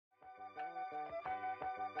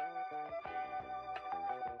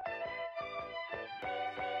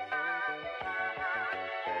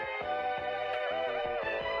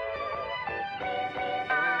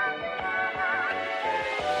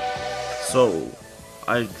So,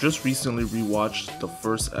 I just recently rewatched the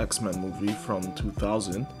first X-Men movie from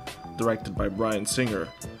 2000, directed by Bryan Singer,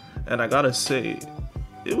 and I gotta say,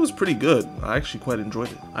 it was pretty good. I actually quite enjoyed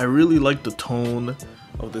it. I really like the tone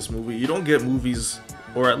of this movie. You don't get movies,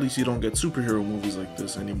 or at least you don't get superhero movies like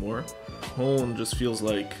this anymore. Tone just feels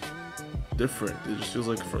like different. It just feels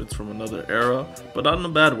like it's from another era, but not in a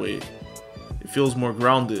bad way. It feels more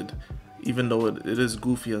grounded, even though it is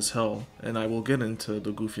goofy as hell, and I will get into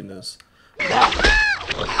the goofiness.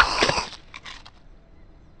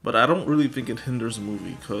 But I don't really think it hinders the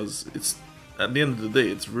movie, because it's, at the end of the day,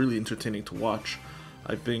 it's really entertaining to watch.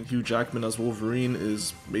 I think Hugh Jackman as Wolverine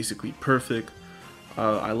is basically perfect.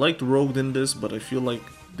 I liked Rogue in this, but I feel like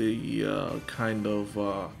they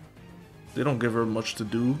they don't give her much to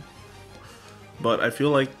do. But I feel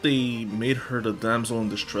like they made her the damsel in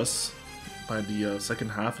distress by the second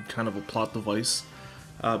half, and kind of a plot device.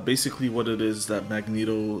 Basically what it is that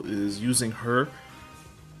Magneto is using her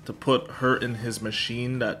to put her in his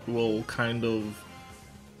machine that will kind of...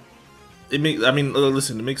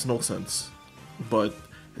 listen, it makes no sense. But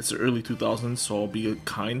it's the early 2000s, so I'll be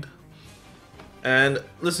kind. And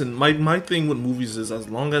listen, my thing with movies is, as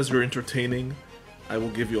long as you're entertaining, I will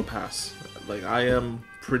give you a pass. Like, I am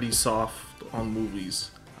pretty soft on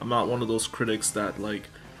movies. I'm not one of those critics that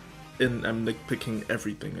I'm nitpicking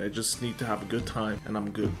everything. I just need to have a good time and I'm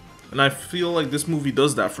good. And I feel like this movie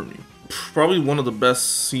does that for me. Probably one of the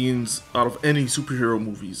best scenes out of any superhero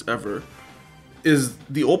movies ever is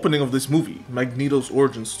the opening of this movie, Magneto's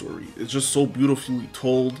origin story. It's just so beautifully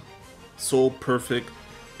told, so perfect.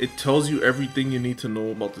 It tells you everything you need to know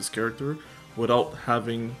about this character without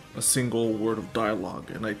having a single word of dialogue,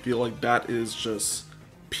 and I feel like that is just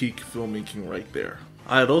peak filmmaking right there.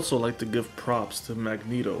 I'd also like to give props to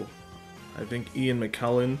Magneto. I think Ian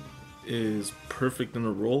McKellen is perfect in the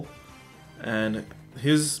role, and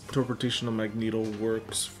his interpretation of Magneto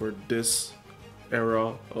works for this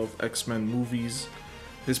era of X-Men movies.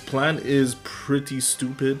 His plan is pretty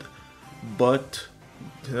stupid, but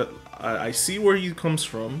I see where he comes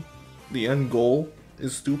from. The end goal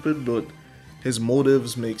is stupid, but his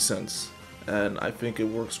motives make sense, and I think it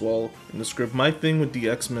works well in the script. My thing with the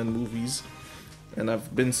X-Men movies, and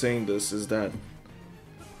I've been saying this, is that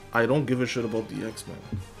I don't give a shit about the X-Men.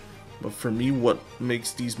 But for me, what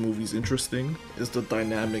makes these movies interesting is the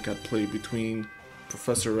dynamic at play between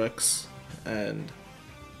Professor X and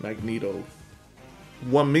Magneto.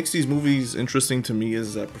 What makes these movies interesting to me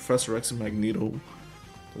is that Professor X and Magneto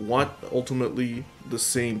want ultimately the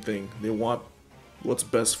same thing. They want what's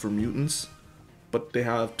best for mutants, but they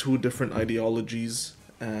have two different ideologies,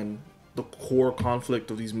 and the core conflict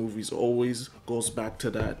of these movies always goes back to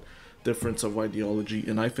that difference of ideology,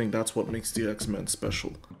 and I think that's what makes the X-Men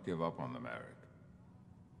special. Give up on the marriage.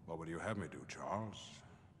 What would you have me do, Charles?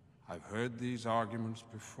 I've heard these arguments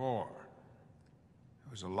before. It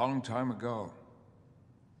was a long time ago.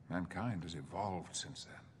 Mankind has evolved since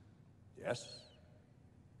then. Yes,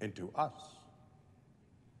 into us.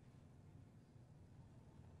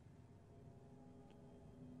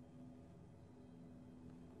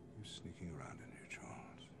 Who's sneaking around in here,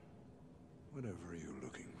 Charles? Whatever are you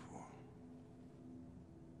looking for?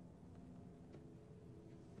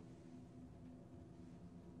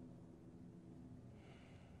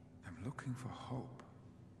 I'm looking for hope.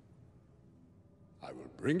 I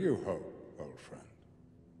will bring you hope, old friend.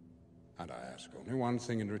 And I ask only one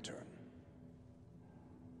thing in return.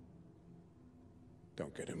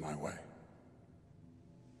 Don't get in my way.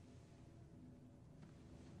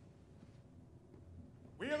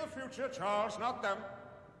 We are the future, Charles, not them.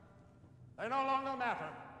 They no longer matter.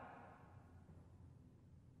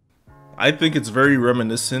 I think it's very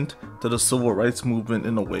reminiscent to the civil rights movement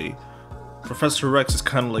in a way. Professor X is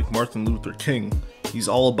kind of like Martin Luther King. He's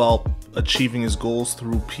all about achieving his goals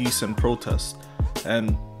through peace and protest.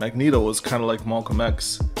 And Magneto is kind of like Malcolm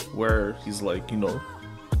X, where he's like, you know,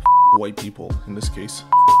 white people in this case.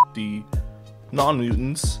 The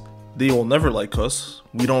non-mutants, they will never like us.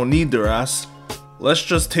 We don't need their ass. Let's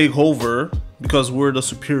just take over because we're the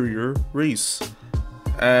superior race.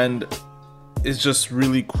 And it's just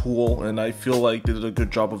really cool, and I feel like they did a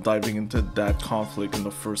good job of diving into that conflict in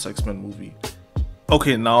the first X-Men movie.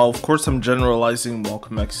 Okay, now of course I'm generalizing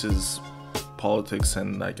Malcolm X's politics,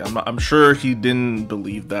 and I'm sure he didn't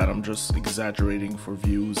believe that. I'm just exaggerating for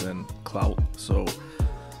views and clout. So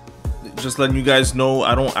just letting you guys know,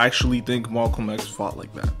 I don't actually think Malcolm X fought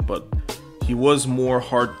like that, but he was more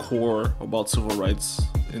hardcore about civil rights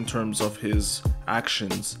in terms of his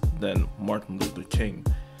actions than Martin Luther King,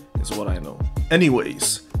 is what I know.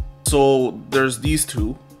 Anyways, so there's these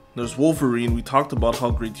two. There's Wolverine. We talked about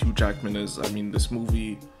how great Hugh Jackman is. I mean, this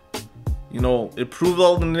movie you know, it proved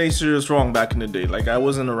all the naysayers wrong back in the day. Like, I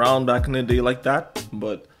wasn't around back in the day like that,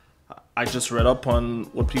 but I just read up on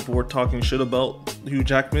what people were talking shit about Hugh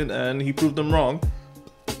Jackman, and he proved them wrong.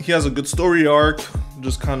 He has a good story arc,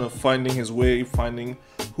 just kind of finding his way, finding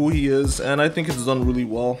who he is, and I think it's done really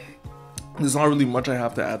well. There's not really much I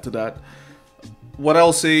have to add to that. What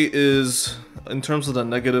I'll say is, in terms of the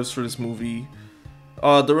negatives for this movie,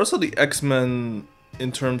 the rest of the X-Men,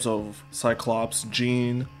 in terms of Cyclops,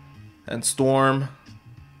 Jean, and Storm,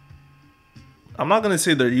 I'm not gonna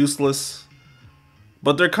say they're useless,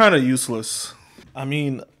 but they're kind of useless. I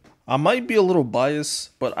mean, I might be a little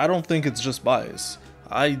biased, but I don't think it's just bias.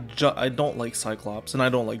 I don't like Cyclops and I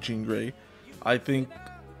don't like Jean Grey. I think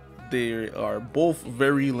they are both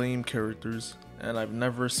very lame characters, and I've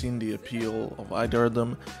never seen the appeal of either of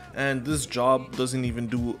them, and this job doesn't even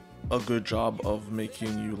do a good job of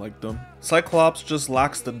making you like them. Cyclops just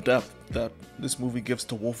lacks the depth that this movie gives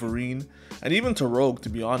to Wolverine, and even to Rogue, to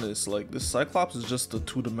be honest. Like, this Cyclops is just a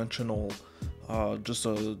two-dimensional, just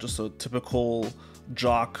a typical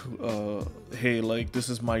jock, hey, like, this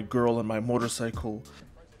is my girl and my motorcycle.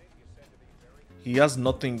 He has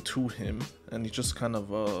nothing to him, and he just kind of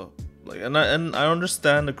like, and I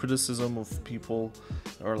understand the criticism of people,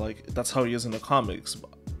 or like, that's how he is in the comics.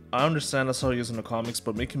 I understand that's how he is in the comics,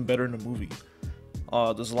 but make him better in the movie.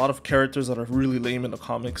 There's a lot of characters that are really lame in the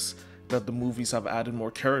comics that the movies have added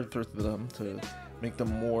more character to them to make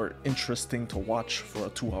them more interesting to watch for a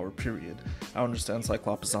 2-hour period. I understand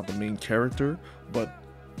Cyclops is not the main character, but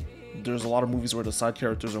there's a lot of movies where the side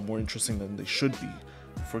characters are more interesting than they should be.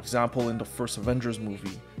 For example, in the first Avengers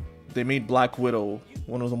movie, they made Black Widow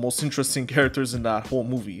one of the most interesting characters in that whole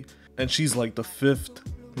movie, and she's like the 5th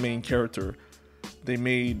main character. They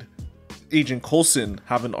made Agent Coulson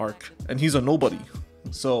have an arc, and he's a nobody.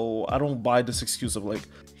 So I don't buy this excuse of like,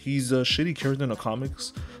 he's a shitty character in the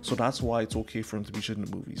comics, so that's why it's okay for him to be shit in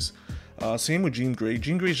the movies. Same with Jean Grey.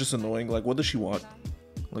 Jean Grey is just annoying. Like, what does she want?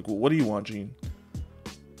 Like, what do you want, Jean?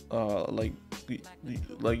 Like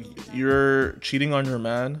you're cheating on your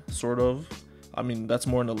man, sort of. I mean, that's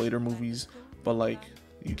more in the later movies, but like,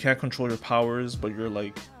 you can't control your powers, but you're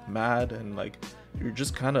like mad, and like, you're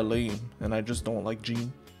just kind of lame, and I just don't like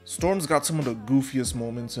Jean. Storm's got some of the goofiest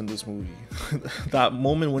moments in this movie. That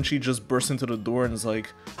moment when she just bursts into the door and is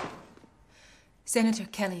like, Senator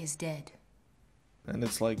Kelly is dead. And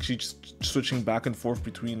it's like she's switching back and forth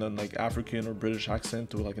between an like African or British accent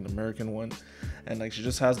to like an American one, and like she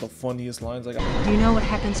just has the funniest lines. Like, Do you know what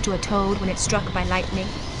happens to a toad when it's struck by lightning?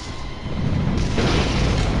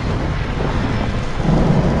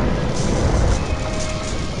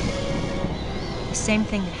 The same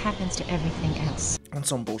thing that happens to everything else. and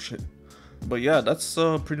some bullshit. But yeah, that's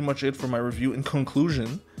pretty much it for my review. In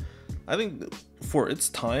conclusion, I think for its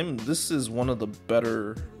time, this is one of the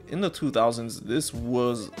better in the 2000s.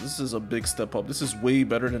 This is a big step up. This is way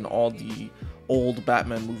better than all the old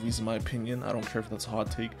Batman movies, in my opinion. I don't care if that's a hot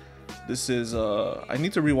take. This is I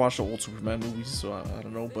need to rewatch the old Superman movies, so I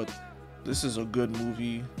don't know, but this is a good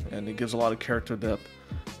movie, and it gives a lot of character depth,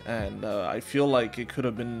 and I feel like it could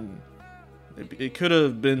have been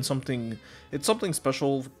something. It's something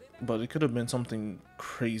special, but it could have been something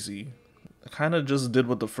crazy. It kind of just did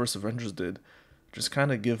what the first Avengers did. Just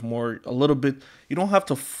kind of give a little bit. You don't have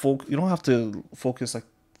to focus like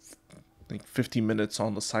 50 minutes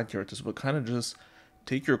on the side characters, but kind of just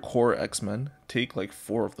take your core X-Men, take like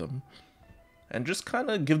 4 of them, and just kind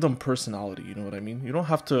of give them personality. You know what I mean? We don't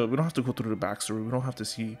have to go through the backstory. We don't have to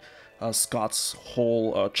see Scott's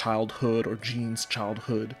whole childhood or Jean's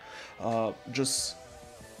childhood. Just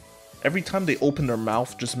every time they open their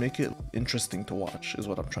mouth, just make it interesting to watch, is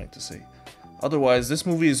what I'm trying to say. Otherwise, this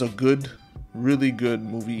movie is a good, really good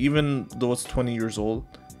movie. Even though it's 20 years old,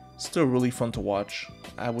 still really fun to watch.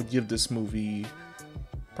 I would give this movie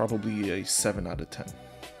probably a 7 out of 10.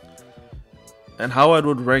 And how I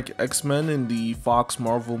would rank X-Men in the Fox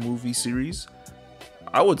Marvel movie series,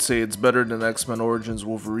 I would say it's better than X-Men Origins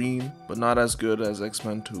Wolverine, but not as good as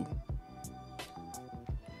X-Men 2.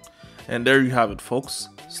 And there you have it, folks.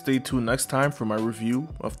 Stay tuned next time for my review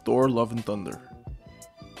of Thor: Love and Thunder.